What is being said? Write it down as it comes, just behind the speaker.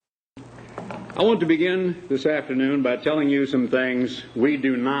I want to begin this afternoon by telling you some things we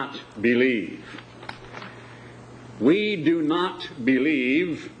do not believe. We do not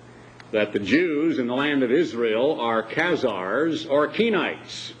believe that the Jews in the land of Israel are Khazars or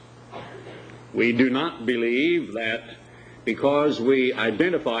Kenites. We do not believe that because we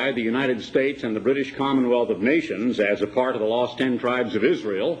identify the United States and the British Commonwealth of Nations as a part of the lost 10 tribes of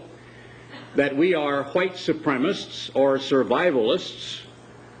Israel, that we are white supremacists or survivalists,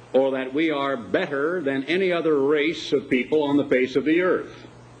 or that we are better than any other race of people on the face of the earth.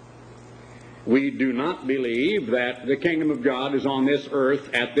 We do not believe that the kingdom of God is on this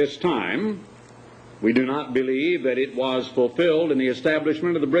earth at this time. We do not believe that it was fulfilled in the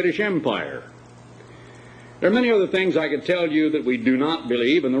establishment of the British Empire. There are many other things I could tell you that we do not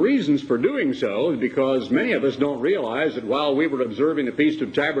believe, and the reasons for doing so is because many of us don't realize that while we were observing the Feast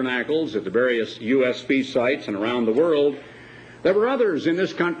of Tabernacles at the various U.S. feast sites and around the world, there were others in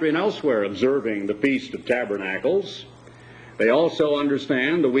this country and elsewhere observing the Feast of Tabernacles. They also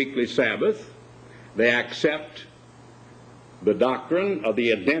understand the weekly Sabbath. They accept the doctrine of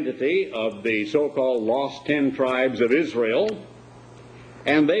the identity of the so-called lost 10 tribes of Israel.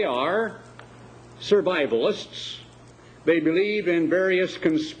 And they are survivalists. They believe in various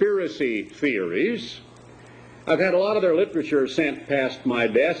conspiracy theories. I've had a lot of their literature sent past my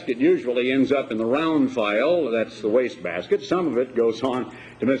desk. It usually ends up in the round file, that's the wastebasket. Some of it goes on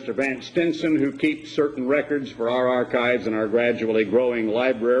to Mr. Vance Stinson, who keeps certain records for our archives and our gradually growing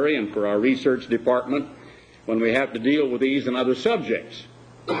library and for our research department when we have to deal with these and other subjects.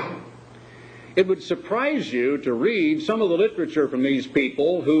 It would surprise you to read some of the literature from these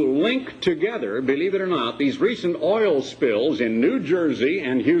people who link together, believe it or not, these recent oil spills in New Jersey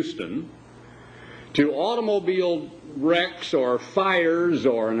and Houston to automobile wrecks or fires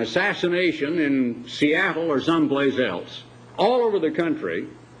or an assassination in Seattle or someplace else, all over the country,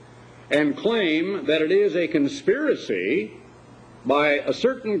 and claim that it is a conspiracy by a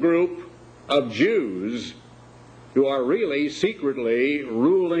certain group of Jews who are really secretly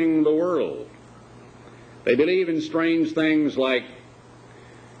ruling the world. They believe in strange things like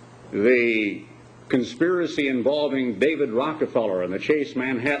the conspiracy involving David Rockefeller and the Chase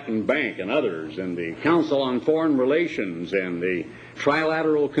Manhattan Bank and others, and the Council on Foreign Relations and the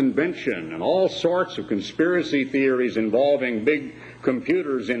Trilateral Convention, and all sorts of conspiracy theories involving big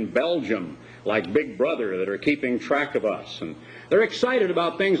computers in Belgium like Big Brother that are keeping track of us. And they're excited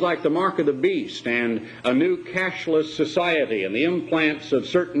about things like the mark of the beast and a new cashless society and the implants of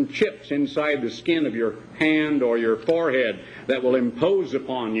certain chips inside the skin of your hand or your forehead that will impose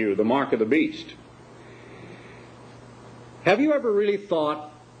upon you the mark of the beast. Have you ever really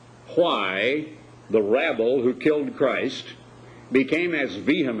thought why the rabble who killed Christ became as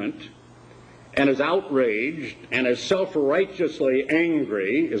vehement and as outraged and as self-righteously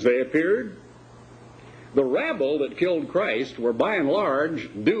angry as they appeared? The rabble that killed Christ were by and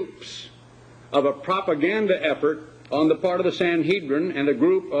large dupes of a propaganda effort on the part of the Sanhedrin and a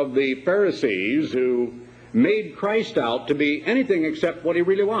group of the Pharisees who made Christ out to be anything except what he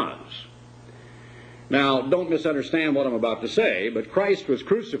really was. Now, don't misunderstand what I'm about to say, but Christ was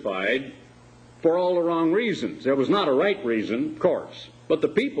crucified for all the wrong reasons. There was not a right reason, of course, but the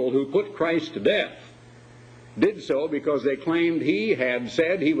people who put Christ to death did so because they claimed he had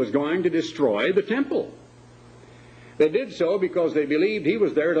said he was going to destroy the temple. They did so because they believed he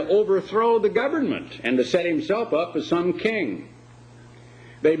was there to overthrow the government and to set himself up as some king.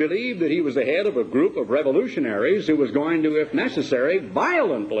 They believed that he was the head of a group of revolutionaries who was going to, if necessary,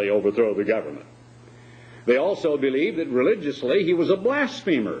 violently overthrow the government. They also believed that religiously he was a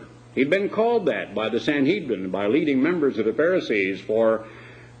blasphemer. He'd been called that by the Sanhedrin, by leading members of the Pharisees for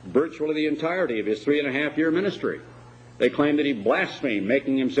virtually the entirety of his 3.5-year ministry. They claimed that he blasphemed,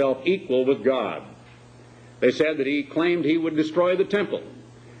 making himself equal with God. They said that he claimed he would destroy the temple.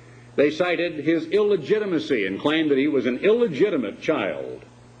 They cited his illegitimacy and claimed that he was an illegitimate child.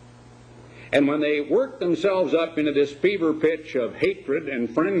 And when they worked themselves up into this fever pitch of hatred and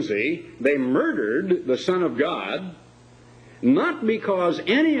frenzy, they murdered the Son of God, not because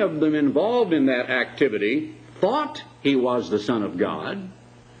any of them involved in that activity thought he was the Son of God,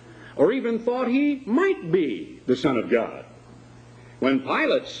 or even thought he might be the Son of God. When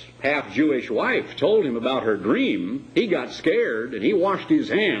Pilate's half-Jewish wife told him about her dream, he got scared and he washed his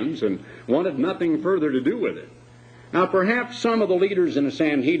hands and wanted nothing further to do with it. Now, perhaps some of the leaders in the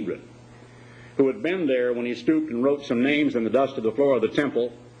Sanhedrin who had been there when he stooped and wrote some names in the dust of the floor of the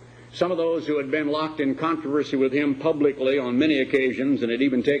temple, some of those who had been locked in controversy with him publicly on many occasions and had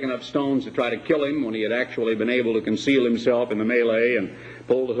even taken up stones to try to kill him when he had actually been able to conceal himself in the melee and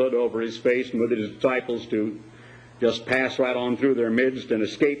pull the hood over his face and with his disciples to just pass right on through their midst and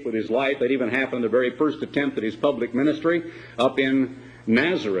escape with his life. That even happened the very first attempt at his public ministry up in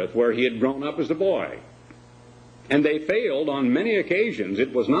Nazareth, where he had grown up as a boy. And they failed on many occasions.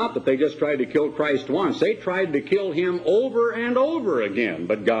 It was not that they just tried to kill Christ once. They tried to kill him over and over again,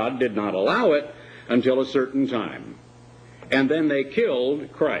 but God did not allow it until a certain time. And then they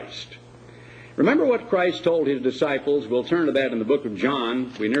killed Christ. Remember what Christ told his disciples. We'll turn to that in the book of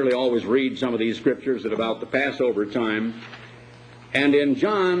John. We nearly always read some of these scriptures at about the Passover time. And in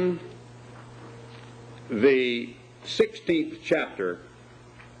John, the 16th chapter,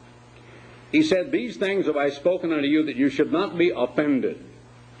 he said, "These things have I spoken unto you, that you should not be offended.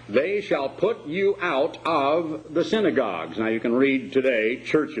 They shall put you out of the synagogues." Now you can read today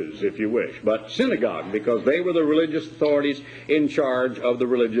churches if you wish, but synagogue, because they were the religious authorities in charge of the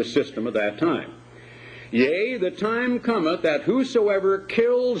religious system at that time. "Yea, the time cometh that whosoever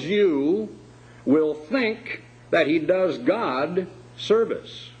kills you will think that he does God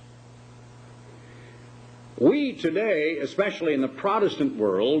service." We today, especially in the Protestant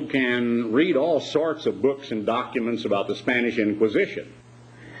world, can read all sorts of books and documents about the Spanish Inquisition.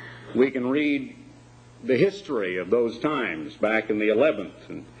 We can read the history of those times back in the 11th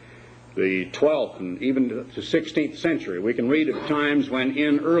and the 12th and even the 16th century. We can read of times when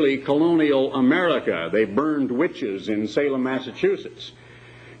in early colonial America they burned witches in Salem, Massachusetts.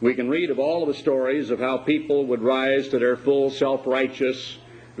 We can read of all of the stories of how people would rise to their full self-righteous,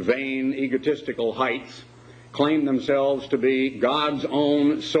 vain, egotistical heights, claim themselves to be God's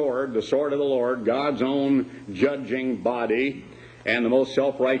own sword, the sword of the Lord, God's own judging body, and the most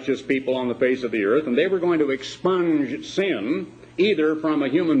self-righteous people on the face of the earth, and they were going to expunge sin either from a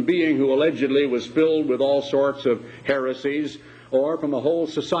human being who allegedly was filled with all sorts of heresies or from the whole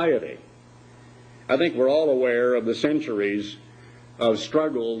society. I think we're all aware of the centuries of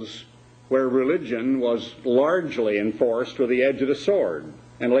struggles where religion was largely enforced with the edge of the sword,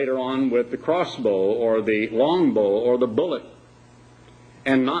 and later on with the crossbow or the longbow or the bullet,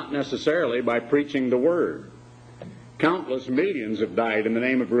 and not necessarily by preaching the word. Countless millions have died in the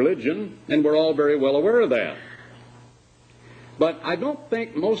name of religion, and we're all very well aware of that. But I don't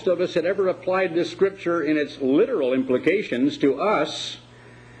think most of us had ever applied this scripture in its literal implications to us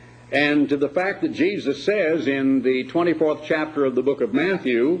and to the fact that Jesus says in the 24th chapter of the book of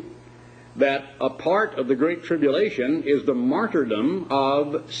Matthew that a part of the Great Tribulation is the martyrdom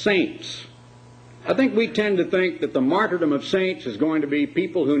of saints. I think we tend to think that the martyrdom of saints is going to be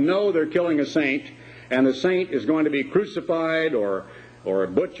people who know they're killing a saint, and the saint is going to be crucified or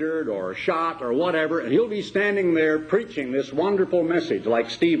butchered or shot or whatever, and he'll be standing there preaching this wonderful message like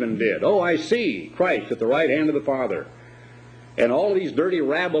Stephen did. "Oh, I see Christ at the right hand of the Father." And all of these dirty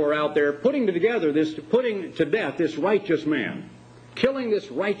rabble are out there putting to death this righteous man, killing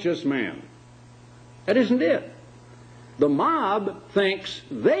this righteous man. That isn't it. The mob thinks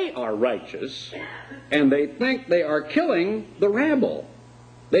they are righteous, and they think they are killing the rabble.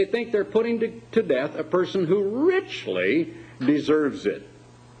 They think they're putting to death a person who richly deserves it.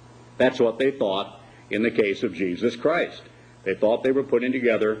 That's what they thought in the case of Jesus Christ. They thought they were putting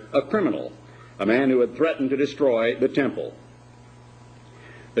together a criminal, a man who had threatened to destroy the temple.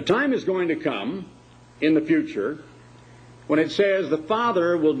 The time is going to come in the future when it says the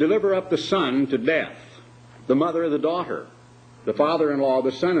father will deliver up the son to death, the mother the daughter, the father-in-law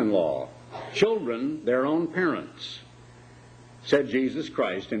the son-in-law, children their own parents, said Jesus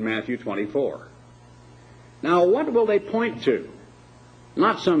Christ in Matthew 24. Now, what will they point to?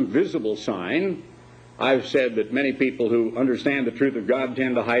 Not some visible sign. I've said that many people who understand the truth of God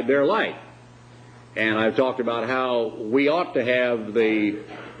tend to hide their light. And I've talked about how we ought to have the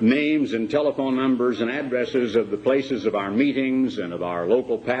names and telephone numbers and addresses of the places of our meetings and of our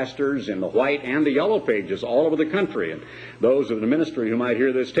local pastors in the white and the yellow pages all over the country. And those of the ministry who might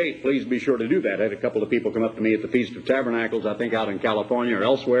hear this tape, please be sure to do that. I had a couple of people come up to me at the Feast of Tabernacles, I think out in California or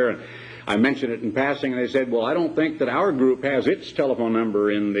elsewhere, and I mentioned it in passing, and they said, "Well, I don't think that our group has its telephone number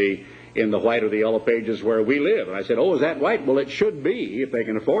in the white or the yellow pages where we live." And I said, "Oh, is that right? Well, it should be. If they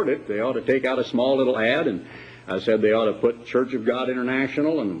can afford it, they ought to take out a small little ad." And I said they ought to put Church of God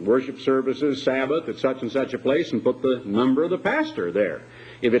International and worship services, Sabbath at such and such a place, and put the number of the pastor there.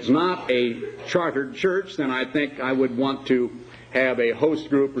 If it's not a chartered church, then I think I would want to have a host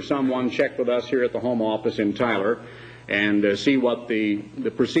group or someone check with us here at the home office in Tyler and see what the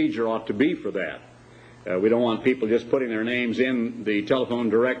procedure ought to be for that. We don't want people just putting their names in the telephone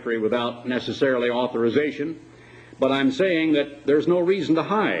directory without necessarily authorization. But I'm saying that there's no reason to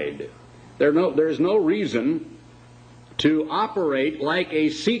hide. There's no reason to operate like a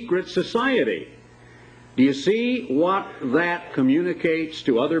secret society. Do you see what that communicates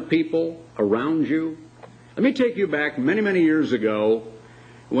to other people around you? Let me take you back many, many years ago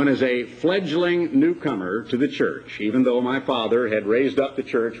when, as a fledgling newcomer to the church, even though my father had raised up the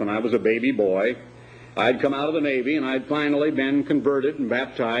church when I was a baby boy, I'd come out of the Navy and I'd finally been converted and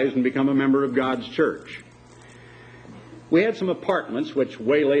baptized and become a member of God's church. We had some apartments which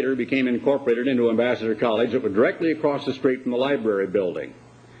way later became incorporated into Ambassador College that were directly across the street from the library building.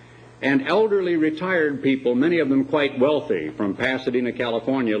 And elderly retired people, many of them quite wealthy, from Pasadena,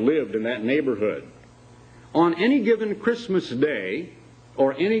 California, lived in that neighborhood. On any given Christmas day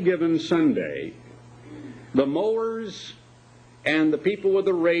or any given Sunday, the mowers and the people with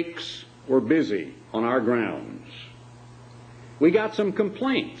the rakes were busy on our grounds. We got some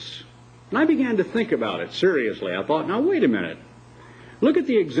complaints, and I began to think about it seriously. I thought, now wait a minute. Look at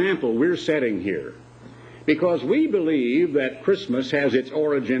the example we're setting here. Because we believe that Christmas has its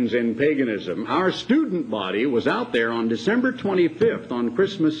origins in paganism, our student body was out there on December 25th on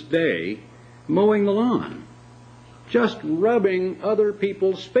Christmas Day mowing the lawn, just rubbing other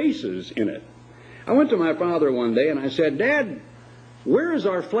people's faces in it. I went to my father one day and I said, Dad, where is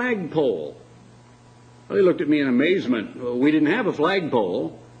our flagpole? Well, he looked at me in amazement. Well, we didn't have a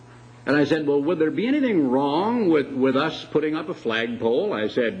flagpole. And I said, well, would there be anything wrong with us putting up a flagpole? I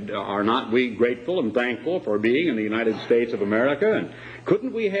said, are not we grateful and thankful for being in the United States of America? And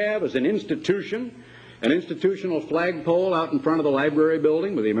couldn't we have, as an institution, an institutional flagpole out in front of the library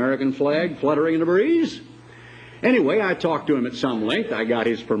building with the American flag fluttering in the breeze? Anyway, I talked to him at some length. I got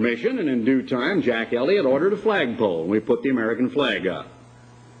his permission, and in due time, Jack Elliott ordered a flagpole, and we put the American flag up.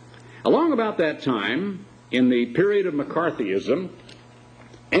 Along about that time, in the period of McCarthyism,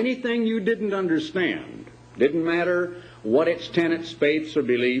 anything you didn't understand, didn't matter what its tenets, faiths, or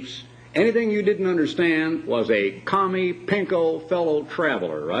beliefs, anything you didn't understand was a commie, pinko, fellow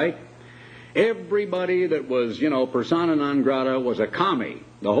traveler, right? Everybody that was, persona non grata was a commie.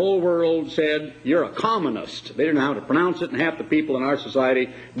 The whole world said, you're a communist. They didn't know how to pronounce it, and half the people in our society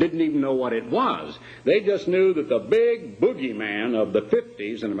didn't even know what it was. They just knew that the big boogeyman of the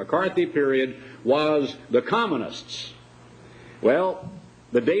 50s and the McCarthy period was the communists. Well,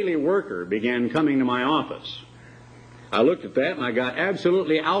 the Daily Worker began coming to my office. I looked at that and I got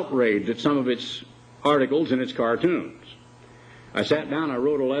absolutely outraged at some of its articles and its cartoons. I sat down, I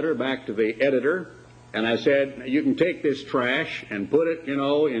wrote a letter back to the editor, and I said, you can take this trash and put it,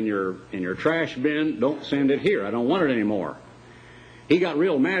 in your trash bin. Don't send it here. I don't want it anymore. He got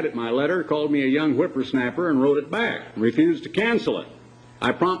real mad at my letter, called me a young whippersnapper, and wrote it back, refused to cancel it.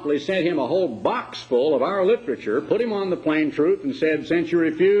 I promptly sent him a whole box full of our literature, put him on the Plain Truth, and said, since you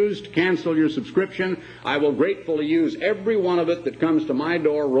refused to cancel your subscription, I will gratefully use every one of it that comes to my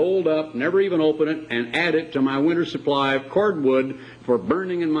door, rolled up, never even open it, and add it to my winter supply of cordwood for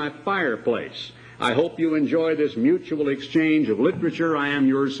burning in my fireplace. I hope you enjoy this mutual exchange of literature. I am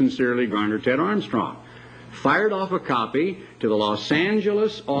yours sincerely, Garner Ted Armstrong. Fired off a copy to the Los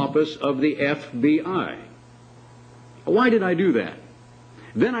Angeles office of the FBI. Why did I do that?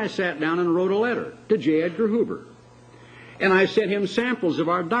 Then I sat down and wrote a letter to J. Edgar Hoover. And I sent him samples of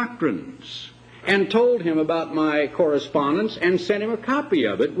our doctrines and told him about my correspondence and sent him a copy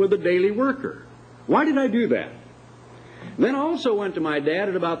of it with the Daily Worker. Why did I do that? Then I also went to my dad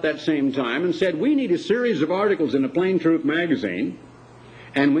at about that same time and said, we need a series of articles in the Plain Truth magazine,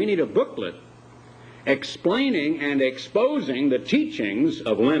 and we need a booklet explaining and exposing the teachings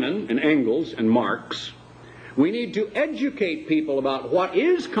of Lenin and Engels and Marx. We need to educate people about what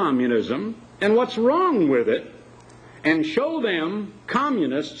is communism and what's wrong with it, and show them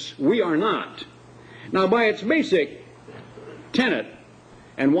communists we are not. Now, by its basic tenet,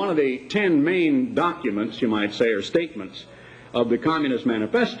 and one of the 10 main documents, you might say, or statements of the Communist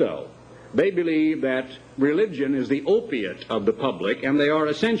Manifesto, they believe that religion is the opiate of the public, and they are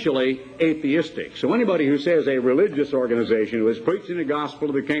essentially atheistic. So anybody who says a religious organization who is preaching the gospel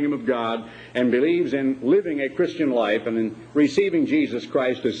of the kingdom of God and believes in living a Christian life and in receiving Jesus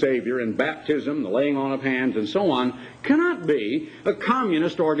Christ as Savior in baptism, the laying on of hands, and so on, cannot be a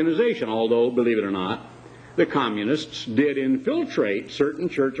communist organization, although, believe it or not, the communists did infiltrate certain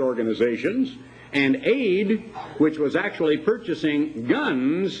church organizations, and aid, which was actually purchasing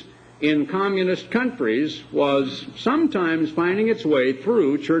guns in communist countries, was sometimes finding its way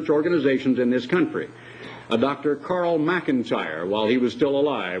through church organizations in this country. Dr. Carl McIntyre, while he was still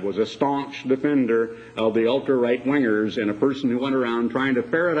alive, was a staunch defender of the ultra-right-wingers and a person who went around trying to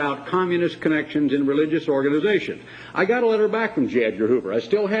ferret out communist connections in religious organizations. I got a letter back from J. Edgar Hoover. I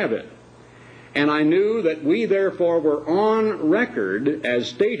still have it. And I knew that we, therefore, were on record as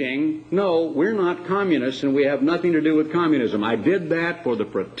stating, no, we're not communists and we have nothing to do with communism. I did that for the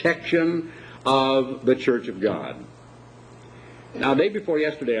protection of the Church of God. Now, day before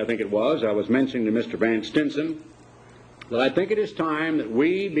yesterday, I think it was, I was mentioning to Mr. Van Stinson that I think it is time that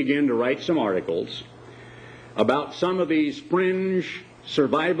we begin to write some articles about some of these fringe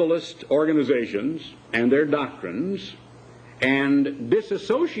survivalist organizations and their doctrines, and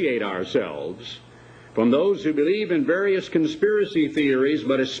disassociate ourselves from those who believe in various conspiracy theories,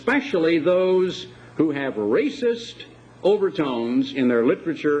 but especially those who have racist overtones in their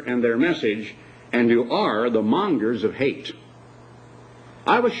literature and their message, and who are the mongers of hate.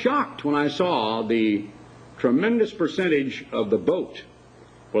 I was shocked when I saw the tremendous percentage of the vote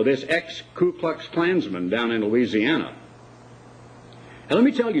for this ex-Ku Klux Klansman down in Louisiana. And let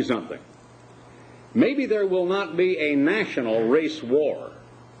me tell you something. Maybe there will not be a national race war,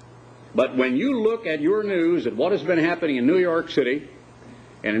 but when you look at your news at what has been happening in New York City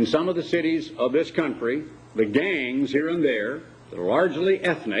and in some of the cities of this country, the gangs here and there, that are largely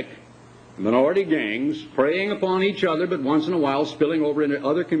ethnic, minority gangs, preying upon each other, but once in a while spilling over into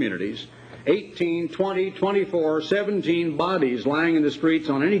other communities, 18, 20, 24, 17 bodies lying in the streets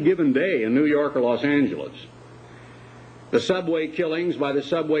on any given day in New York or Los Angeles. The subway killings by the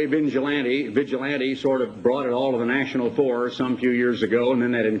subway vigilante sort of brought it all to the national fore some few years ago, and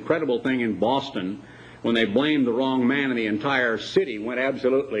then that incredible thing in Boston when they blamed the wrong man and the entire city went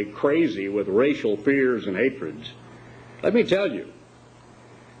absolutely crazy with racial fears and hatreds. Let me tell you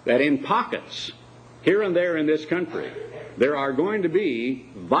that in pockets here and there in this country, there are going to be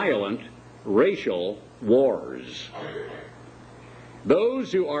violent racial wars.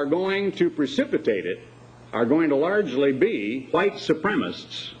 Those who are going to precipitate it are going to largely be white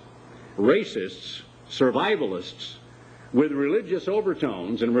supremacists, racists, survivalists with religious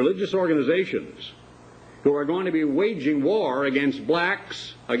overtones and religious organizations who are going to be waging war against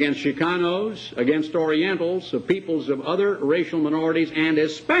blacks, against Chicanos, against Orientals, of peoples of other racial minorities, and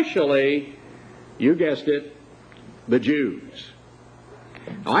especially, you guessed it, the Jews.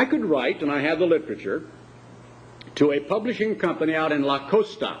 Now, I could write, and I have the literature, to a publishing company out in La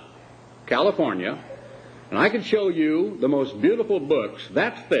Costa, California, and I could show you the most beautiful books,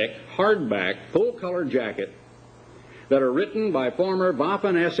 that thick, hardback, full-color jacket, that are written by former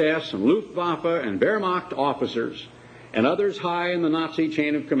Waffen-SS and Luftwaffe and Wehrmacht officers and others high in the Nazi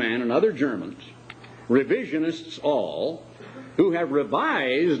chain of command and other Germans, revisionists all, who have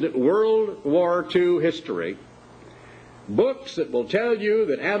revised World War II history, books that will tell you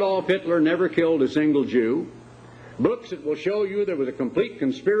that Adolf Hitler never killed a single Jew, books that will show you there was a complete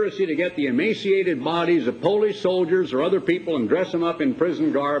conspiracy to get the emaciated bodies of Polish soldiers or other people and dress them up in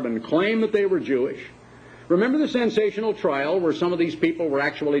prison garb and claim that they were Jewish. Remember the sensational trial where some of these people were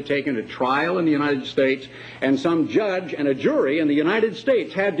actually taken to trial in the United States, and some judge and a jury in the United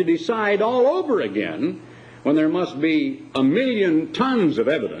States had to decide all over again, when there must be 1 million tons of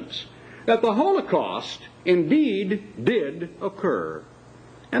evidence, that the Holocaust indeed did occur.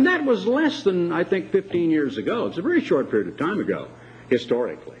 And that was less than, I think, 15 years ago. It's a very short period of time ago,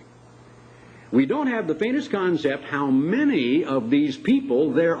 historically. We don't have the faintest concept how many of these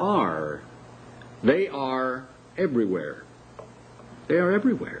people there are. They are everywhere. They are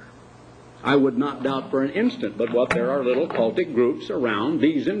everywhere. I would not doubt for an instant but what there are little cultic groups around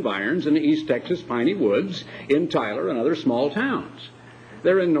these environs in the East Texas piney woods, in Tyler and other small towns.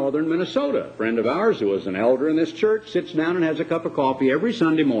 They're in northern Minnesota. A friend of ours who is an elder in this church sits down and has a cup of coffee every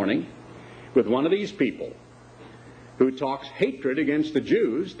Sunday morning with one of these people who talks hatred against the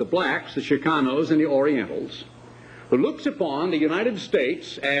Jews, the blacks, the Chicanos, and the Orientals, who looks upon the United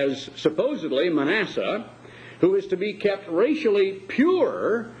States as supposedly Manasseh, who is to be kept racially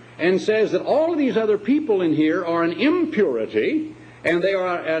pure, and says that all of these other people in here are an impurity, and they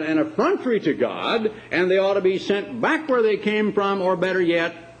are an effrontery to God, and they ought to be sent back where they came from, or better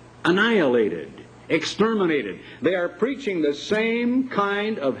yet, annihilated, exterminated. They are preaching the same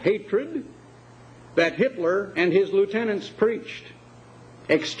kind of hatred that Hitler and his lieutenants preached.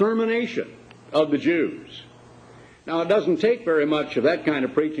 Extermination of the Jews. Now, it doesn't take very much of that kind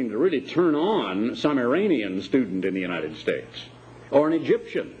of preaching to really turn on some Iranian student in the United States, or an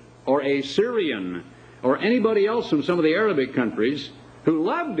Egyptian, or a Syrian, or anybody else from some of the Arabic countries who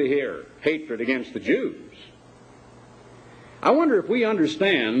love to hear hatred against the Jews. I wonder if we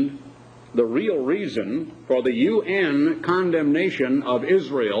understand the real reason for the UN condemnation of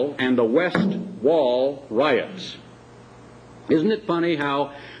Israel and the West Wall riots. Isn't it funny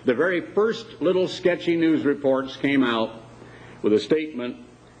how the very first little sketchy news reports came out with a statement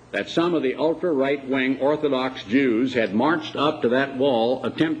that some of the ultra-right-wing Orthodox Jews had marched up to that wall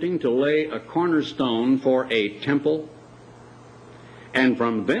attempting to lay a cornerstone for a temple? And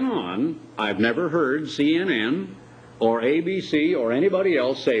from then on, I've never heard CNN or ABC or anybody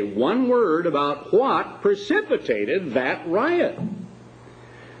else say one word about what precipitated that riot.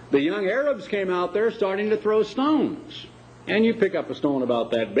 The young Arabs came out there starting to throw stones. And you pick up a stone about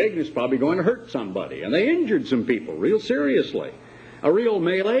that big, and it's probably going to hurt somebody. And they injured some people real seriously. A real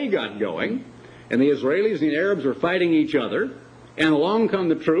melee got going, and the Israelis and the Arabs were fighting each other. And along come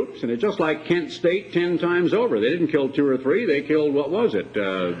the troops, and it's just like Kent State 10 times over. They didn't kill 2 or 3. They killed, what was it,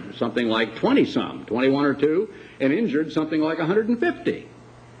 something like 20-some, 21 or 2, and injured something like 150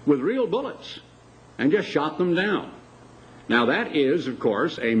 with real bullets, and just shot them down. Now that is, of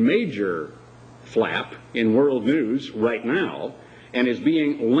course, a major flap in world news right now, and is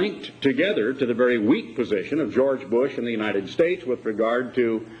being linked together to the very weak position of George Bush and the United States with regard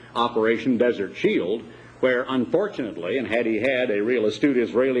to Operation Desert Shield, where unfortunately, and had he had a real astute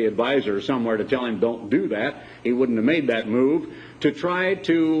Israeli advisor somewhere to tell him don't do that, he wouldn't have made that move, to try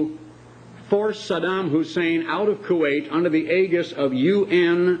to force Saddam Hussein out of Kuwait under the aegis of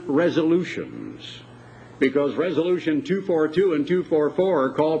UN resolutions. Because Resolution 242 and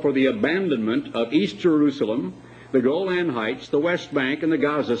 244 call for the abandonment of East Jerusalem, the Golan Heights, the West Bank, and the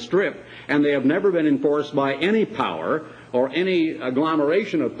Gaza Strip, and they have never been enforced by any power or any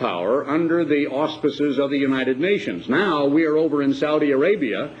agglomeration of power under the auspices of the United Nations. Now we are over in Saudi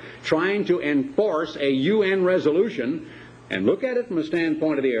Arabia trying to enforce a UN resolution, and look at it from the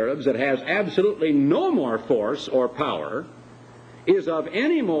standpoint of the Arabs, that has absolutely no more force or power, is of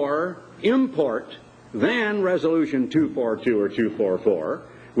any more import than Resolution 242 or 244,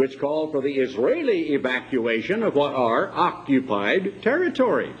 which called for the Israeli evacuation of what are occupied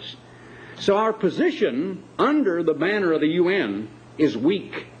territories. So our position under the banner of the UN is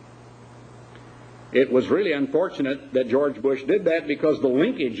weak. It was really unfortunate that George Bush did that, because the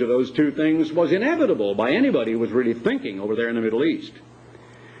linkage of those two things was inevitable by anybody who was really thinking over there in the Middle East.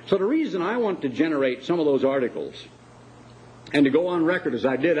 So the reason I want to generate some of those articles, and to go on record as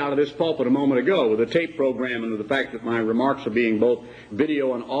I did out of this pulpit a moment ago with a tape program and with the fact that my remarks are being both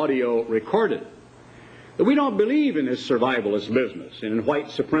video and audio recorded, that we don't believe in this survivalist business and in white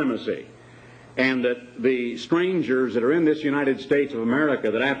supremacy, and that the strangers that are in this United States of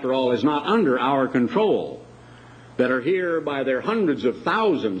America, that after all is not under our control, that are here by their hundreds of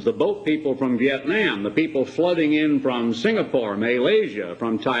thousands, the boat people from Vietnam, the people flooding in from Singapore, Malaysia,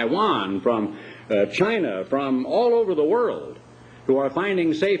 from Taiwan, from China, from all over the world, who are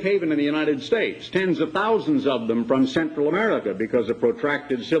finding safe haven in the United States, tens of thousands of them from Central America because of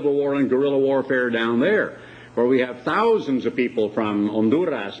protracted civil war and guerrilla warfare down there, where we have thousands of people from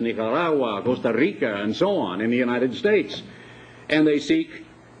Honduras, Nicaragua, Costa Rica, and so on in the United States. And they seek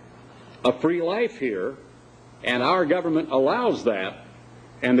a free life here, and our government allows that.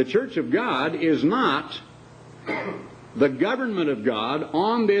 And the Church of God is not the government of God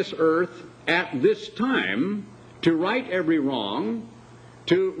on this earth at this time to right every wrong,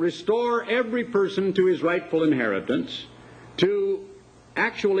 to restore every person to his rightful inheritance, to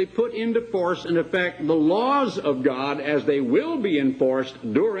actually put into force and effect the laws of God as they will be enforced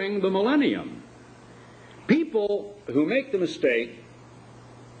during the millennium. People who make the mistake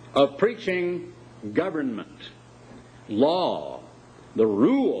of preaching government, law, the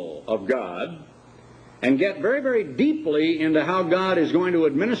rule of God, and get very, very deeply into how God is going to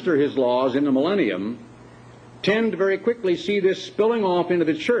administer his laws in the millennium, tend to very quickly see this spilling off into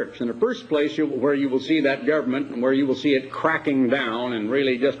the church. In the first place, where you will see that government, and where you will see it cracking down and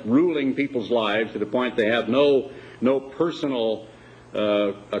really just ruling people's lives to the point they have no personal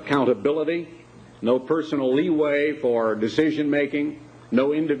accountability, no personal leeway for decision making,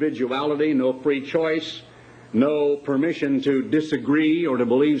 no individuality, no free choice, no permission to disagree or to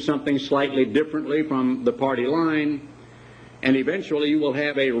believe something slightly differently from the party line. And eventually you will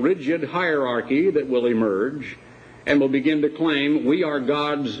have a rigid hierarchy that will emerge and will begin to claim we are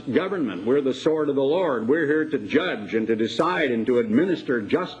God's government. We're the sword of the Lord. We're here to judge and to decide and to administer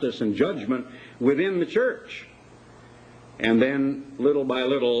justice and judgment within the church. And then, little by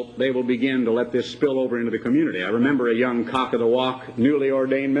little, they will begin to let this spill over into the community. I remember a young cock-of-the-walk, newly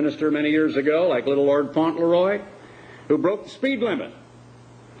ordained minister many years ago, like little Lord Fauntleroy, who broke the speed limit.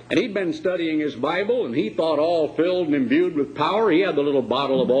 And he'd been studying his Bible, and he thought all filled and imbued with power. He had the little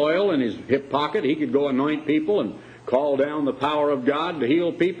bottle of oil in his hip pocket. He could go anoint people and call down the power of God to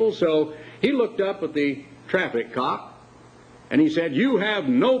heal people. So he looked up at the traffic cop, and he said, "You have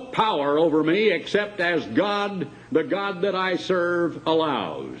no power over me except as God, the God that I serve,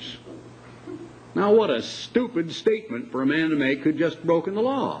 allows." Now what a stupid statement for a man to make who'd just broken the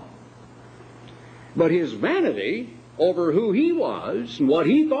law. But his vanity over who he was and what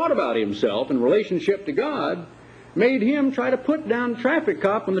he thought about himself in relationship to God made him try to put down the traffic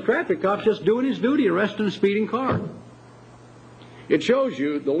cop when the traffic cop's just doing his duty, arresting a speeding car. It shows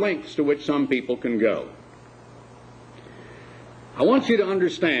you the lengths to which some people can go. I want you to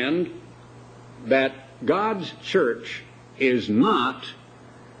understand that God's church is not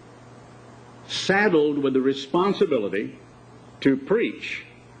saddled with the responsibility to preach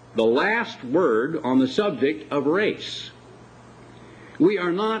the last word on the subject of race. We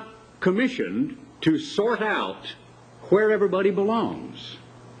are not commissioned to sort out where everybody belongs.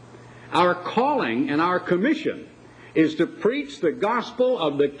 Our calling and our commission is to preach the gospel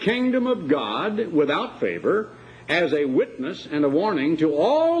of the kingdom of God without favor, as a witness and a warning to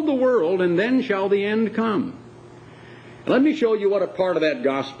all the world, and then shall the end come. Let me show you what a part of that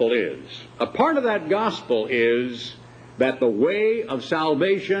gospel is. A part of that gospel is that the way of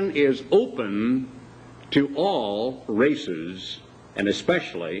salvation is open to all races, and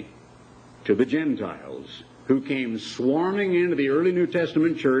especially to the Gentiles, who came swarming into the early New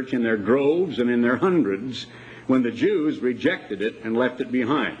Testament church in their droves and in their hundreds when the Jews rejected it and left it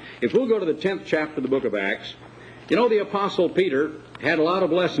behind. If we'll go to the 10th chapter of the book of Acts, you know, the Apostle Peter had a lot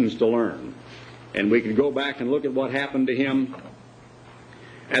of lessons to learn. And we could go back and look at what happened to him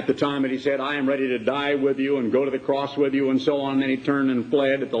at the time that he said, I am ready to die with you and go to the cross with you and so on. And then he turned and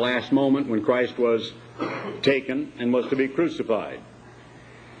fled at the last moment when Christ was taken and was to be crucified.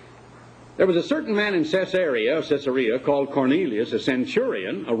 There was a certain man in Caesarea called Cornelius, a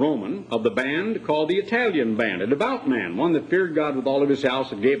centurion, a Roman, of the band called the Italian band, a devout man, one that feared God with all of his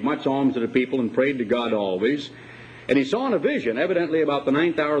house and gave much alms to the people and prayed to God always. And he saw in a vision, evidently about the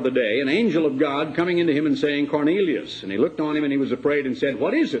 9th hour of the day, an angel of God coming into him and saying, Cornelius. And he looked on him and he was afraid and said,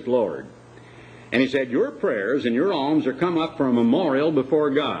 What is it, Lord? And he said, Your prayers and your alms are come up for a memorial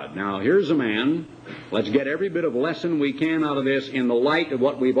before God. Now, here's a man. Let's get every bit of lesson we can out of this in the light of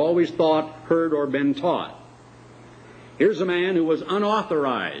what we've always thought, heard, or been taught. Here's a man who was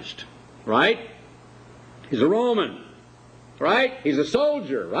unauthorized, right? He's a Roman, right? He's a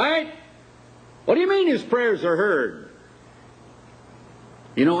soldier, right? What do you mean his prayers are heard?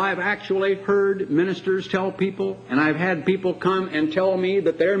 You know, I've actually heard ministers tell people, and I've had people come and tell me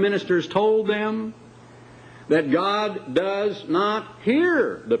that their ministers told them that God does not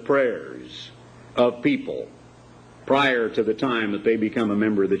hear the prayers of people prior to the time that they become a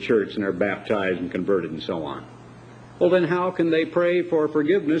member of the church and are baptized and converted and so on. Well, then how can they pray for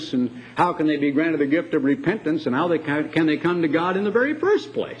forgiveness, and how can they be granted the gift of repentance, and how can they come to God in the very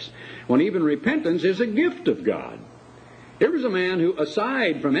first place, when even repentance is a gift of God? Here was a man who,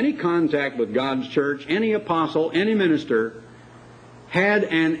 aside from any contact with God's church, any apostle, any minister, had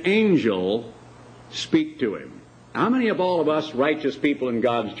an angel speak to him. How many of all of us righteous people in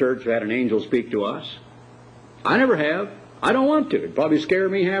God's church have had an angel speak to us? I never have. I don't want to. It'd probably scare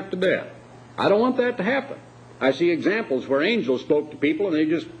me half to death. I don't want that to happen. I see examples where angels spoke to people and they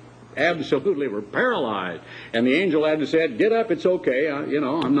just absolutely were paralyzed. And the angel had to say, Get up, it's okay.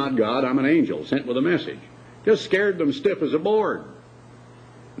 I'm not God, I'm an angel sent with a message. Just scared them stiff as a board.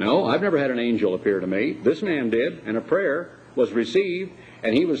 No, I've never had an angel appear to me. This man did, and a prayer was received,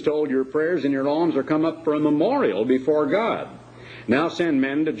 and he was told, Your prayers and your alms are come up for a memorial before God. Now send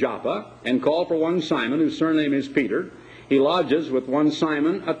men to Joppa, and call for one Simon, whose surname is Peter. He lodges with one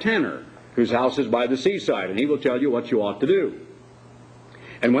Simon, a tanner, whose house is by the seaside, and he will tell you what you ought to do.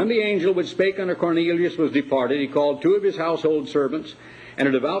 And when the angel which spake unto Cornelius was departed, he called 2 of his household servants, and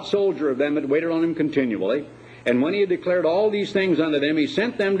a devout soldier of them that waited on him continually. And when he had declared all these things unto them, he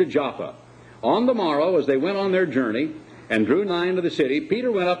sent them to Joppa. On the morrow, as they went on their journey, and drew nigh unto the city, Peter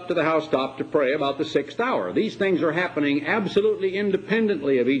went up to the housetop to pray about the 6th hour. These things are happening absolutely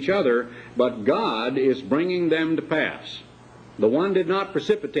independently of each other, but God is bringing them to pass. The one did not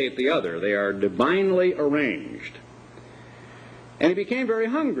precipitate the other. They are divinely arranged. And he became very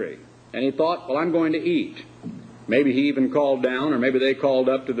hungry, and he thought, Well, I'm going to eat. Maybe he even called down, or maybe they called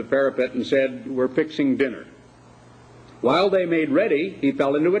up to the parapet and said, We're fixing dinner. While they made ready, he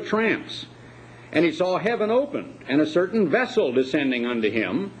fell into a trance. And he saw heaven opened, and a certain vessel descending unto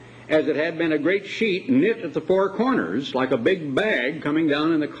him, as it had been a great sheet knit at the 4 corners, like a big bag coming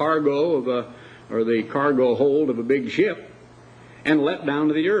down in the cargo of the cargo hold of a big ship, and let down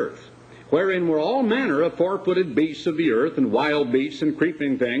to the earth, wherein were all manner of 4-footed beasts of the earth, and wild beasts, and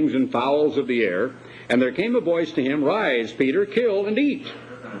creeping things, and fowls of the air. And there came a voice to him, Rise, Peter, kill and eat.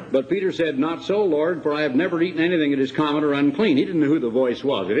 But Peter said, Not so, Lord, for I have never eaten anything that is common or unclean. He didn't know who the voice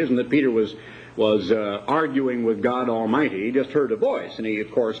was. It isn't that Peter was arguing with God Almighty. He just heard a voice, and he,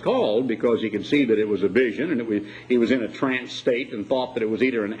 of course, called because he could see that it was a vision, and he was in a trance state and thought that it was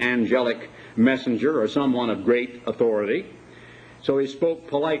either an angelic messenger or someone of great authority. So he spoke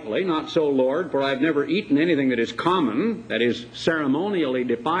politely, Not so, Lord, for I have never eaten anything that is common, that is ceremonially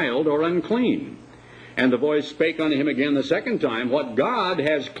defiled or unclean. And the voice spake unto him again the second time, What God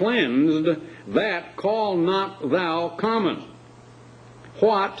has cleansed, that call not thou common.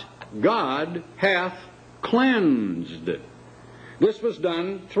 What God hath cleansed. This was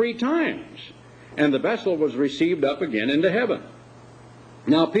done 3 times, and the vessel was received up again into heaven.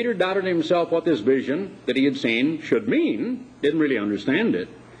 Now Peter doubted himself what this vision that he had seen should mean, didn't really understand it.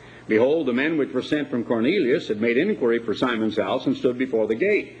 Behold, the men which were sent from Cornelius had made inquiry for Simon's house, and stood before the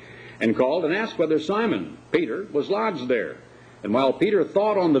gate, and called and asked whether Simon, Peter, was lodged there. And while Peter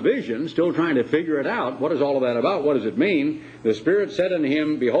thought on the vision, still trying to figure it out, what is all of that about, what does it mean, the Spirit said unto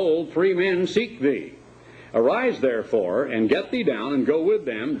him, Behold, 3 men seek thee. Arise therefore, and get thee down, and go with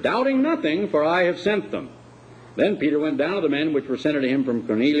them, doubting nothing, for I have sent them. Then Peter went down to the men which were sent unto him from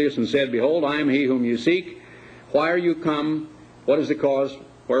Cornelius, and said, Behold, I am he whom you seek. Why are you come? What is the cause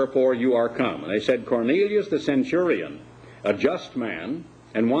wherefore you are come? And they said, Cornelius the centurion, a just man,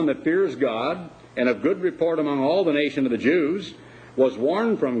 and one that fears God, and of good report among all the nation of the Jews, was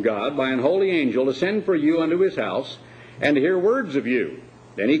warned from God by an holy angel to send for you unto his house, and to hear words of you.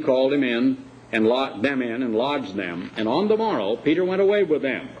 Then he called him in, and lodged them. And on the morrow Peter went away with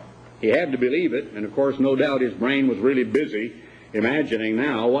them. He had to believe it, and of course no doubt his brain was really busy imagining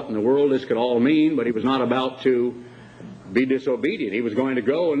now what in the world this could all mean, but he was not about to be disobedient. He was going to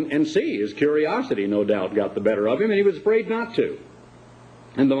go and see. His curiosity no doubt got the better of him, and he was afraid not to.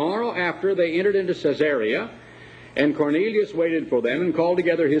 And the morrow after they entered into Caesarea, and Cornelius waited for them, and called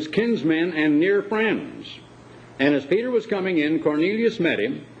together his kinsmen and near friends. And as Peter was coming in, Cornelius met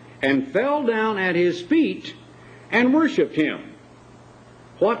him, and fell down at his feet, and worshipped him.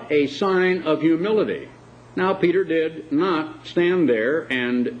 What a sign of humility. Now Peter did not stand there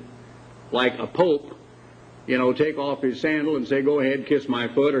and, like a pope, take off his sandal and say, Go ahead, kiss my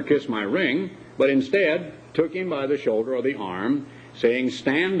foot or kiss my ring, but instead took him by the shoulder or the arm, saying,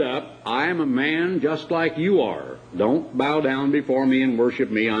 Stand up, I am a man just like you are. Don't bow down before me and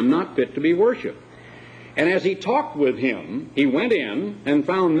worship me. I'm not fit to be worshipped. And as he talked with him, he went in and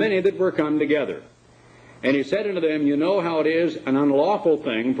found many that were come together. And he said unto them, You know how it is an unlawful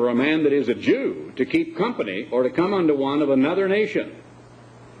thing for a man that is a Jew to keep company or to come unto one of another nation.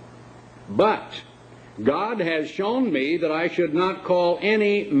 But God has shown me that I should not call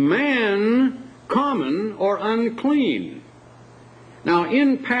any man common or unclean. Now,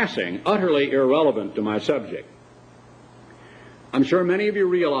 in passing, utterly irrelevant to my subject, I'm sure many of you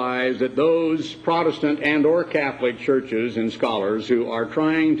realize that those Protestant and or Catholic churches and scholars who are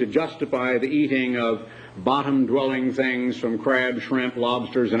trying to justify the eating of bottom-dwelling things from crabs, shrimp,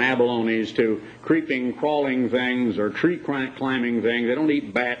 lobsters, and abalones to creeping, crawling things or tree-climbing things, they don't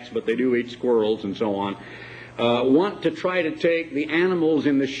eat bats, but they do eat squirrels and so on, want to try to take the animals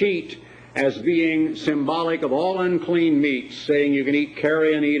in the sheet as being symbolic of all unclean meats, saying you can eat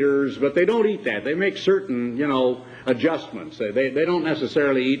carrion eaters, but they don't eat that. They make certain, adjustments. They don't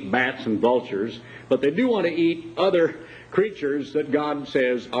necessarily eat bats and vultures, but they do want to eat other creatures that God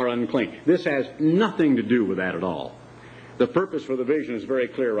says are unclean. This has nothing to do with that at all. The purpose for the vision is very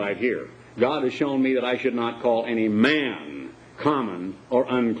clear right here. God has shown me that I should not call any man common or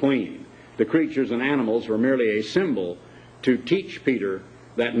unclean. The creatures and animals were merely a symbol to teach Peter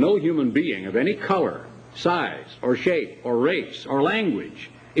that no human being of any color, size, or shape, or race, or language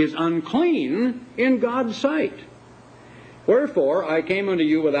is unclean in God's sight. Wherefore I came unto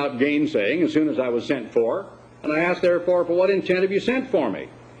you without gainsaying as soon as I was sent for, and I asked therefore, For what intent have you sent for me?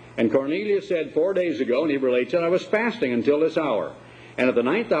 And Cornelius said, 4 days ago, and he relates it, I was fasting until this hour. And at the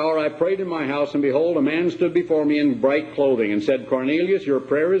 9th hour I prayed in my house, and behold, a man stood before me in bright clothing, and said, Cornelius, your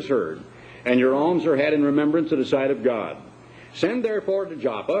prayer is heard, and your alms are had in remembrance of the sight of God. Send therefore to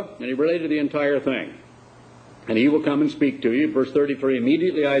Joppa, and he related the entire thing. And he will come and speak to you. Verse 33,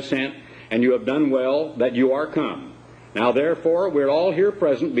 Immediately I sent, and you have done well that you are come. Now therefore we're all here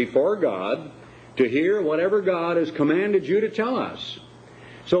present before God to hear whatever God has commanded you to tell us.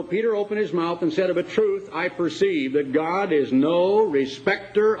 So Peter opened his mouth and said, Of a truth I perceive that God is no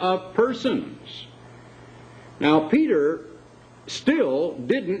respecter of persons. Now Peter still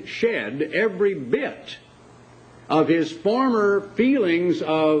didn't shed every bit of his former feelings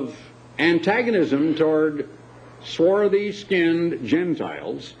of antagonism toward swarthy-skinned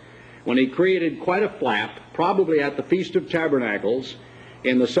Gentiles when he created quite a flap, probably at the Feast of Tabernacles,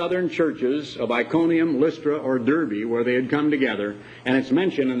 in the southern churches of Iconium, Lystra, or Derbe, where they had come together, and it's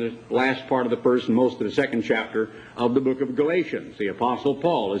mentioned in the last part of the first and most of the second chapter of the book of Galatians. The Apostle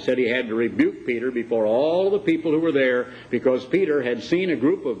Paul has said he had to rebuke Peter before all the people who were there, because Peter had seen a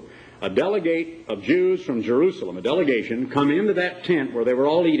group a delegate of Jews from Jerusalem, a delegation, come into that tent where they were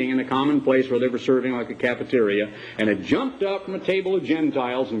all eating in a common place where they were serving like a cafeteria, and had jumped up from a table of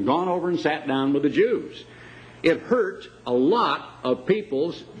Gentiles and gone over and sat down with the Jews. It hurt a lot of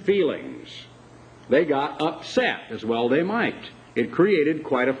people's feelings. They got upset, as well they might. It created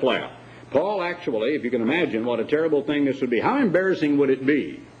quite a flap. Paul actually, if you can imagine what a terrible thing this would be, how embarrassing would it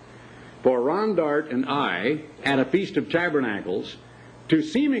be for Ron Dart and I at a Feast of Tabernacles to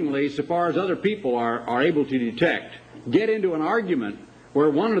seemingly, so far as other people are able to detect, get into an argument where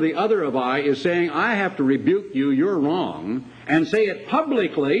one or the other of I is saying, I have to rebuke you, you're wrong, and say it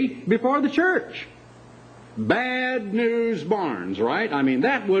publicly before the church. Bad news Barnes, right? I mean,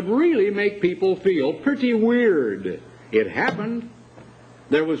 that would really make people feel pretty weird. It happened.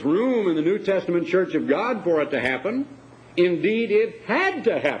 There was room in the New Testament Church of God for it to happen. Indeed, it had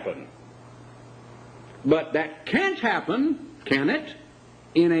to happen. But that can't happen, can it,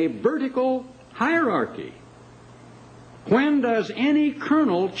 in a vertical hierarchy? When does any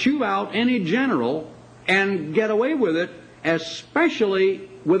colonel chew out any general and get away with it, especially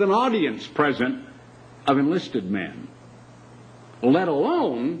with an audience present of enlisted men, let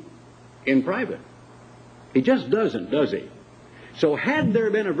alone in private? He just doesn't, does he? So had there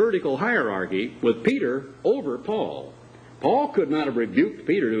been a vertical hierarchy with Peter over Paul, Paul could not have rebuked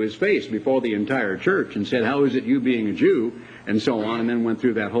Peter to his face before the entire church and said, how is it you being a Jew, and so on, and then went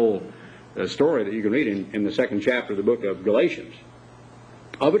through that whole story that you can read in the second chapter of the book of Galatians.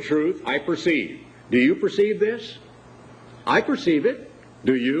 Of a truth, I perceive. Do you perceive this? I perceive it.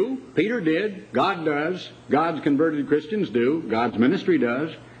 Do you? Peter did. God does. God's converted Christians do. God's ministry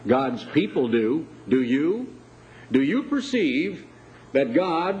does. God's people do. Do you? Do you perceive that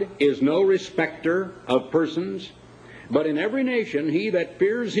God is no respecter of persons, but in every nation he that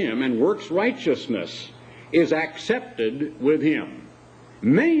fears him and works righteousness is accepted with him?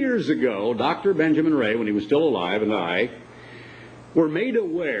 Many years ago, Dr. Benjamin Ray, when he was still alive, and I were made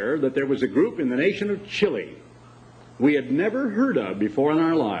aware that there was a group in the nation of Chile we had never heard of before in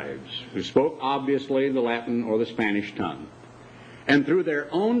our lives, who spoke obviously the Latin or the Spanish tongue, and through their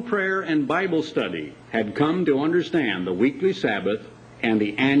own prayer and Bible study had come to understand the weekly Sabbath and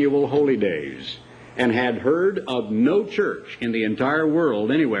the annual holy days, and had heard of no church in the entire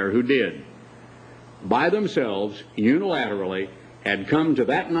world anywhere who did. By themselves, unilaterally, had come to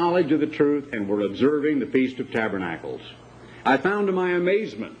that knowledge of the truth and were observing the Feast of Tabernacles. I found to my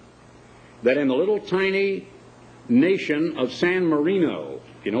amazement that in the little tiny nation of San Marino,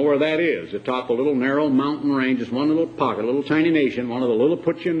 you know where that is, atop a little narrow mountain range, just one little pocket, a little tiny nation, one of the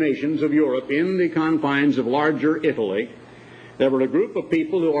Lilliputian nations of Europe, in the confines of larger Italy, there were a group of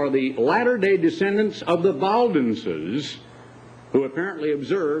people who are the latter-day descendants of the Valdenses, who apparently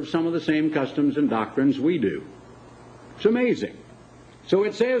observe some of the same customs and doctrines we do. It's amazing. So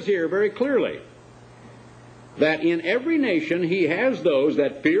it says here very clearly that in every nation he has those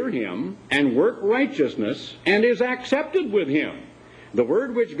that fear him and work righteousness, and is accepted with him. The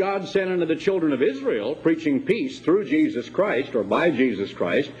word which God sent unto the children of Israel, preaching peace through Jesus Christ, or by Jesus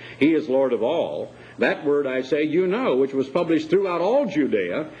Christ, he is Lord of all. That word, I say, you know, which was published throughout all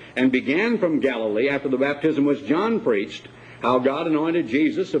Judea, and began from Galilee after the baptism which John preached, how God anointed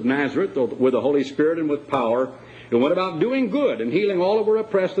Jesus of Nazareth with the Holy Spirit and with power, who went about doing good and healing all that were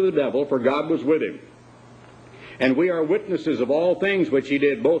oppressed of the devil, for God was with him. And we are witnesses of all things which he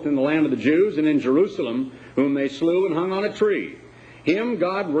did, both in the land of the Jews and in Jerusalem, whom they slew and hung on a tree. Him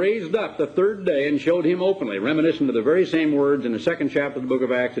God raised up the third day and showed him openly, reminiscent of the very same words in the second chapter of the book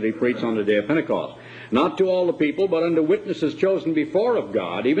of Acts that he preached on the day of Pentecost. Not to all the people, but unto witnesses chosen before of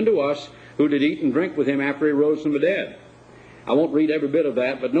God, even to us who did eat and drink with him after he rose from the dead. I won't read every bit of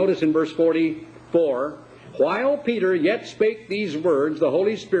that, but notice in verse 44, while Peter yet spake these words, the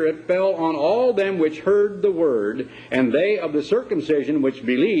Holy Spirit fell on all them which heard the word, and they of the circumcision which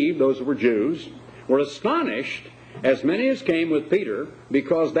believed, those who were Jews, were astonished, as many as came with Peter,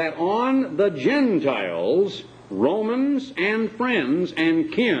 because that on the Gentiles, Romans and friends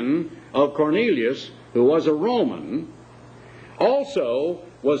and kin of Cornelius, who was a Roman, also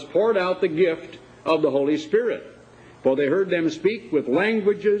was poured out the gift of the Holy Spirit. For they heard them speak with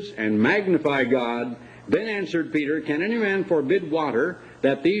languages and magnify God. Then answered Peter, can any man forbid water,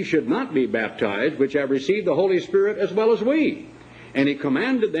 that these should not be baptized, which have received the Holy Spirit as well as we? And he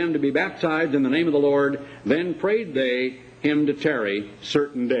commanded them to be baptized in the name of the Lord. Then prayed they him to tarry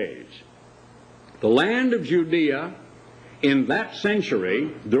certain days. The land of Judea in that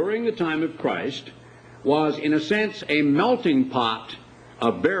century, during the time of Christ, was in a sense a melting pot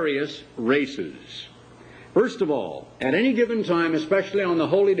of various races. First of all, at any given time, especially on the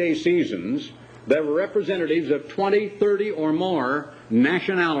holy day seasons, there were representatives of 20, 30 or more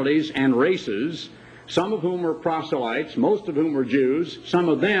nationalities and races, some of whom were proselytes, most of whom were Jews. Some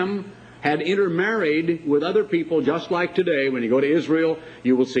of them had intermarried with other people, just like today. When you go to Israel,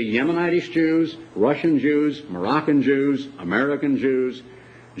 you will see Yemenitish Jews, Russian Jews, Moroccan Jews, American Jews,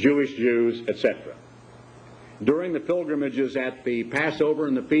 Jewish Jews, etc. During the pilgrimages at the Passover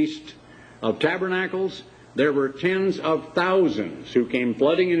and the Feast of Tabernacles, there were tens of thousands who came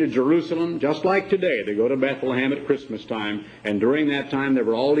flooding into Jerusalem, just like today. They go to Bethlehem at Christmas time, and during that time there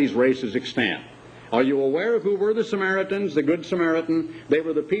were all these races extant. Are you aware of who were the Samaritans, the Good Samaritan? They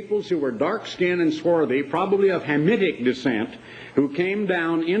were the peoples who were dark-skinned and swarthy, probably of Hamitic descent, who came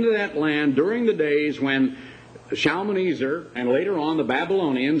down into that land during the days when Shalmaneser and later on the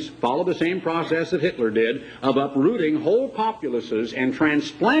Babylonians followed the same process that Hitler did of uprooting whole populaces and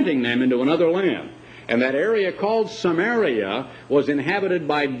transplanting them into another land. And that area called Samaria was inhabited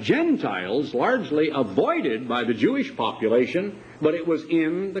by Gentiles, largely avoided by the Jewish population, but it was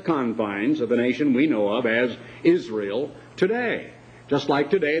in the confines of the nation we know of as Israel today. Just like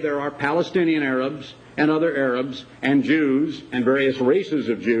today, there are Palestinian Arabs and other Arabs and Jews and various races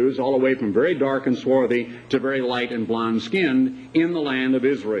of Jews, all the way from very dark and swarthy to very light and blonde-skinned in the land of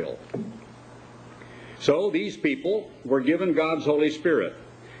Israel. So these people were given God's Holy Spirit.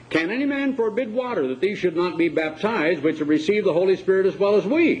 Can any man forbid water that these should not be baptized, which have received the Holy Spirit as well as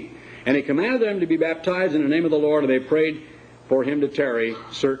we? And he commanded them to be baptized in the name of the Lord, and they prayed for him to tarry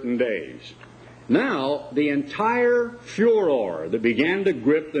certain days. Now, the entire furor that began to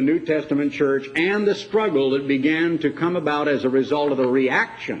grip the New Testament church and the struggle that began to come about as a result of the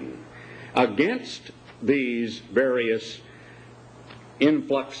reaction against these various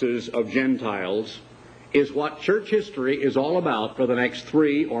influxes of Gentiles is what church history is all about for the next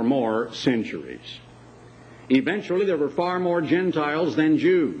 3 or more centuries. Eventually, there were far more Gentiles than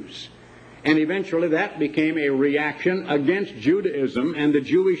Jews. And eventually that became a reaction against Judaism and the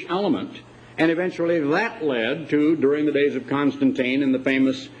Jewish element. And eventually that led to, during the days of Constantine and the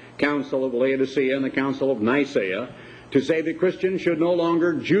famous Council of Laodicea and the Council of Nicaea, to say that Christians should no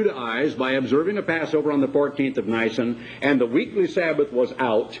longer Judaize by observing the Passover on the 14th of Nisan, and the weekly Sabbath was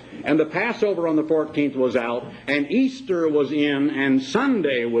out, and the Passover on the 14th was out, and Easter was in, and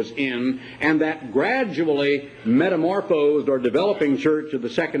Sunday was in, and that gradually metamorphosed or developing church of the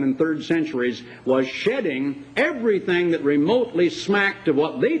 2nd and 3rd centuries was shedding everything that remotely smacked of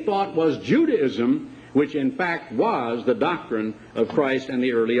what they thought was Judaism, which in fact was the doctrine of Christ and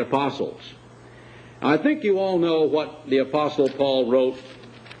the early apostles. I think you all know what the Apostle Paul wrote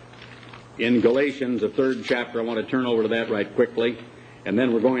in Galatians, the 3rd chapter. I want to turn over to that right quickly. And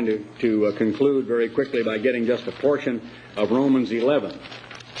then we're going to conclude very quickly by getting just a portion of Romans 11.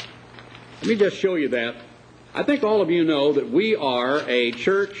 Let me just show you that. I think all of you know that we are a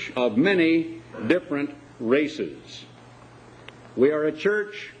church of many different races. We are a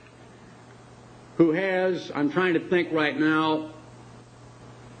church who has, I'm trying to think right now,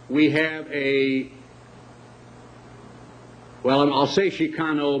 we have I'll say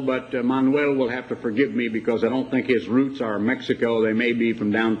Chicano, but Manuel will have to forgive me because I don't think his roots are Mexico. They may be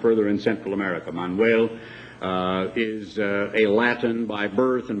from down further in Central America. Manuel is a Latin by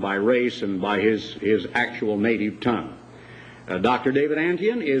birth and by race and by his actual native tongue. Dr. David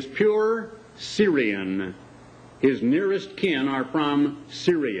Antian is pure Syrian. His nearest kin are from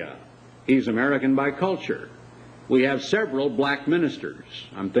Syria. He's American by culture. We have several black ministers.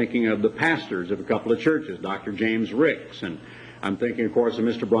 I'm thinking of the pastors of a couple of churches, Dr. James Ricks, and I'm thinking, of course, of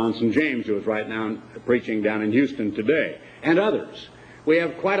Mr. Bronson James, who is right now preaching down in Houston today, and others. We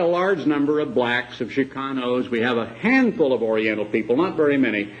have quite a large number of blacks, of Chicanos. We have a handful of Oriental people, not very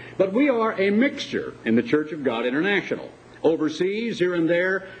many, but we are a mixture in the Church of God International. Overseas, here and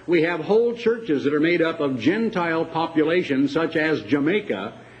there, we have whole churches that are made up of Gentile populations, such as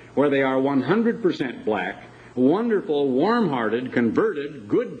Jamaica, where they are 100% black, wonderful, warm-hearted, converted,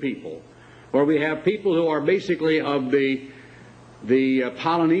 good people, where we have people who are basically of the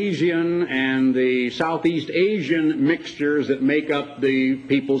Polynesian and the Southeast Asian mixtures that make up the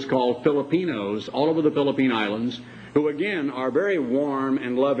peoples called Filipinos all over the Philippine Islands, who again are very warm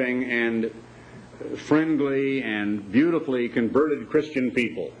and loving and friendly and beautifully converted Christian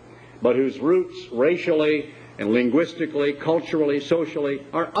people, but whose roots racially and linguistically, culturally, socially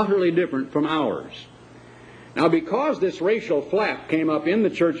are utterly different from ours. Now, because this racial flap came up in the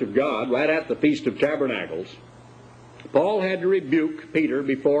Church of God right at the Feast of Tabernacles, Paul had to rebuke Peter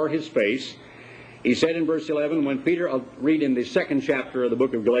before his face, He said in verse 11, when Peter, I'll read in the second chapter of the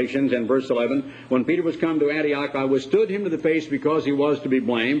book of Galatians and verse 11, when Peter was come to Antioch, I withstood him to the face because he was to be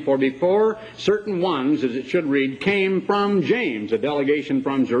blamed. For before certain ones, as it should read, came from James, a delegation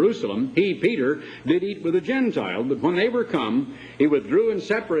from Jerusalem, he, Peter, did eat with the Gentiles. But when they were come, he withdrew and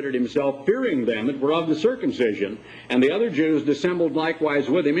separated himself, fearing them that were of the circumcision. And the other Jews dissembled likewise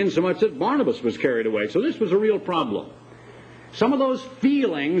with him, insomuch that Barnabas was carried away. So this was a real problem. Some of those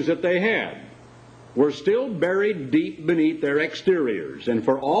feelings that they had were still buried deep beneath their exteriors. And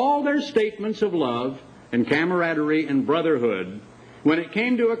for all their statements of love and camaraderie and brotherhood, when it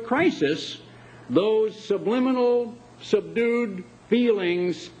came to a crisis, those subliminal, subdued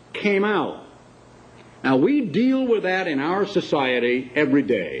feelings came out. Now, we deal with that in our society every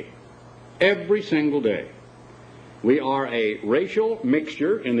day, every single day. We are a racial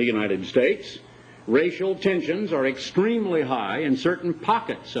mixture in the United States. Racial tensions are extremely high in certain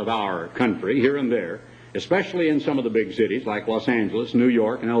pockets of our country, here and there, especially in some of the big cities like Los Angeles, New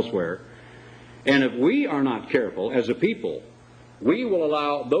York, and elsewhere. And if we are not careful as a people, we will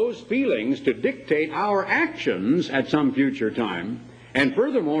allow those feelings to dictate our actions at some future time. And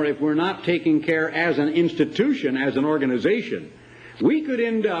furthermore, if we're not taking care as an institution, as an organization, we could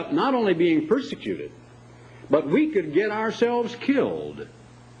end up not only being persecuted, but we could get ourselves killed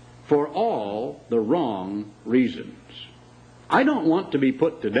for all the wrong reasons. I don't want to be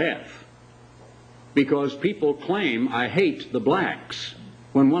put to death because people claim I hate the blacks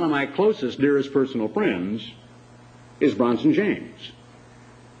when one of my closest, dearest personal friends is Bronson James.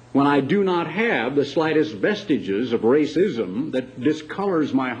 When I do not have the slightest vestiges of racism that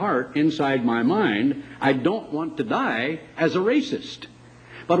discolors my heart inside my mind, I don't want to die as a racist.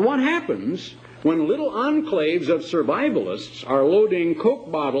 But what happens when little enclaves of survivalists are loading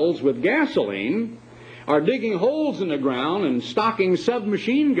Coke bottles with gasoline, are digging holes in the ground and stocking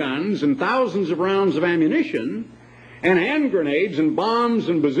submachine guns and thousands of rounds of ammunition, and hand grenades and bombs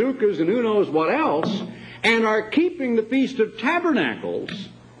and bazookas and who knows what else, and are keeping the Feast of Tabernacles?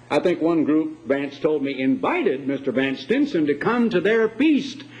 I think one group, Vance told me, invited Mr. Vance Stinson to come to their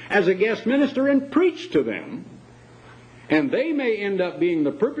feast as a guest minister and preach to them. And they may end up being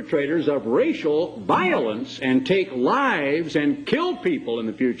the perpetrators of racial violence and take lives and kill people in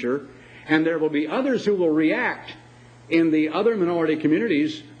the future. And there will be others who will react in the other minority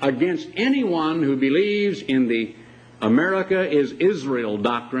communities against anyone who believes in the America is Israel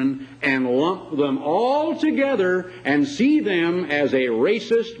doctrine and lump them all together and see them as a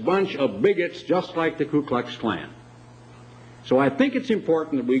racist bunch of bigots just like the Ku Klux Klan. So I think it's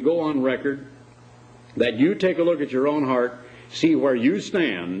important that we go on record, that you take a look at your own heart, see where you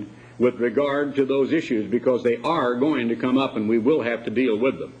stand with regard to those issues, because they are going to come up and we will have to deal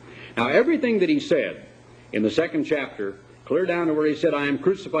with them. Now, everything that he said in the second chapter, clear down to where he said, I am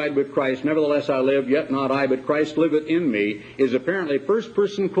crucified with Christ, nevertheless I live, yet not I, but Christ liveth in me, is apparently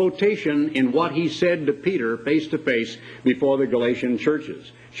first-person quotation in what he said to Peter face to face before the Galatian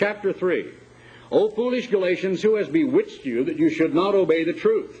churches. Chapter 3, O foolish Galatians, who has bewitched you that you should not obey the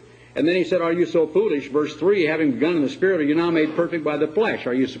truth? And then he said, are you so foolish? Verse 3, having begun in the Spirit, are you now made perfect by the flesh?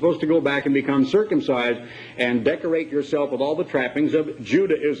 Are you supposed to go back and become circumcised and decorate yourself with all the trappings of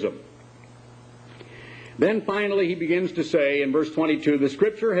Judaism? Then finally he begins to say in verse 22, the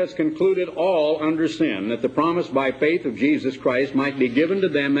Scripture has concluded all under sin, that the promise by faith of Jesus Christ might be given to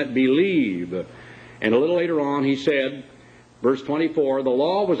them that believe. And a little later on he said, verse 24, the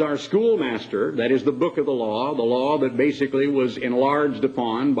law was our schoolmaster, that is the book of the law that basically was enlarged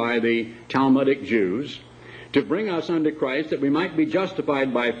upon by the Talmudic Jews, to bring us unto Christ that we might be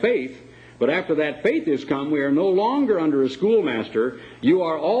justified by faith. But after that faith is come, we are no longer under a schoolmaster. You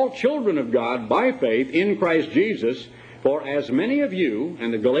are all children of God by faith in Christ Jesus. For as many of you,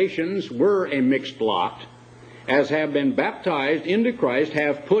 and the Galatians were a mixed lot, as have been baptized into Christ,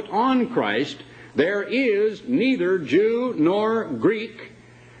 have put on Christ. There is neither Jew nor Greek.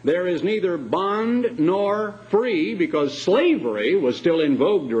 There is neither bond nor free, because slavery was still in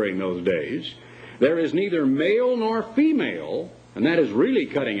vogue during those days. There is neither male nor female, and that is really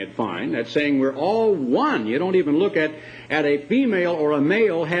cutting it fine. That's saying we're all one. You don't even look at a female or a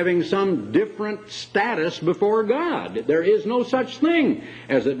male having some different status before God. There is no such thing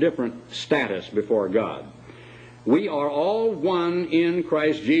as a different status before God. We are all one in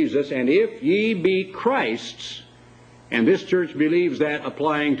Christ Jesus, and if ye be Christ's, and this church believes that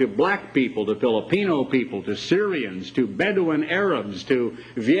applying to black people, to Filipino people, to Syrians, to Bedouin Arabs, to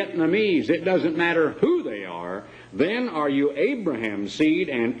Vietnamese, it doesn't matter who they are, then are you Abraham's seed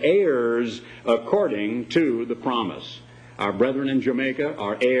and heirs according to the promise. Our brethren in Jamaica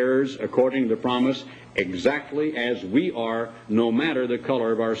are heirs according to the promise, exactly as we are, no matter the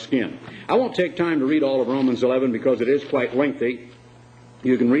color of our skin. I won't take time to read all of Romans 11 because it is quite lengthy.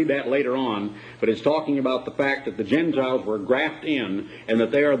 You can read that later on, but it's talking about the fact that the Gentiles were grafted in and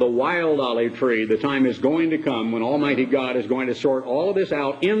that they are the wild olive tree. The time is going to come when Almighty God is going to sort all of this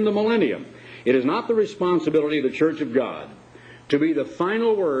out in the millennium. It is not the responsibility of the Church of God to be the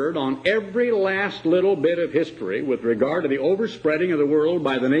final word on every last little bit of history with regard to the overspreading of the world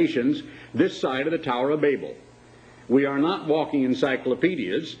by the nations this side of the Tower of Babel. We are not walking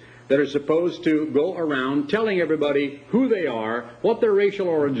encyclopedias that are supposed to go around telling everybody who they are, what their racial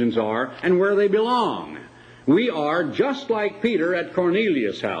origins are, and where they belong. We are, just like Peter at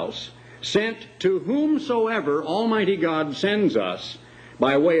Cornelius' house, sent to whomsoever Almighty God sends us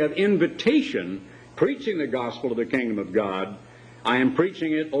by way of invitation, preaching the gospel of the kingdom of God. I am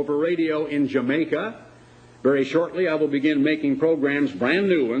preaching it over radio in Jamaica. Very shortly I will begin making programs, brand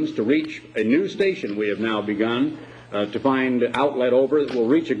new ones, to reach a new station we have now begun to find outlet over that will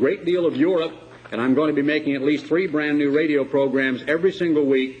reach a great deal of Europe, and I'm going to be making at least 3 brand new radio programs every single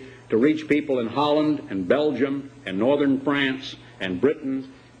week to reach people in Holland and Belgium and northern France and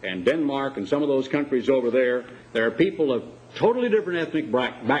Britain and Denmark and some of those countries over there. There are people of totally different ethnic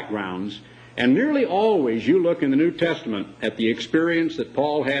backgrounds, and nearly always you look in the New Testament at the experience that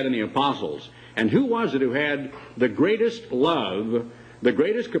Paul had in the apostles, and who was it who had the greatest love, the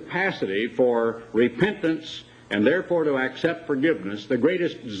greatest capacity for repentance, and therefore to accept forgiveness, the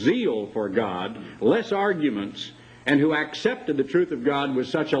greatest zeal for God, less arguments, and who accepted the truth of God with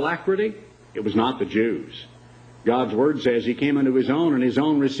such alacrity? It was not the Jews. God's Word says he came unto his own, and his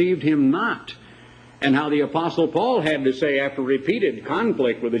own received him not. And how the Apostle Paul had to say after repeated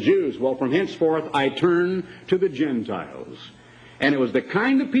conflict with the Jews, well, from henceforth I turn to the Gentiles. And it was the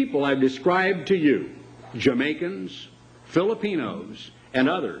kind of people I've described to you, Jamaicans, Filipinos, and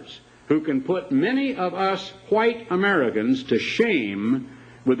others, who can put many of us white Americans to shame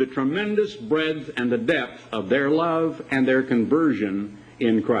with the tremendous breadth and the depth of their love and their conversion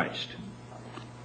in Christ.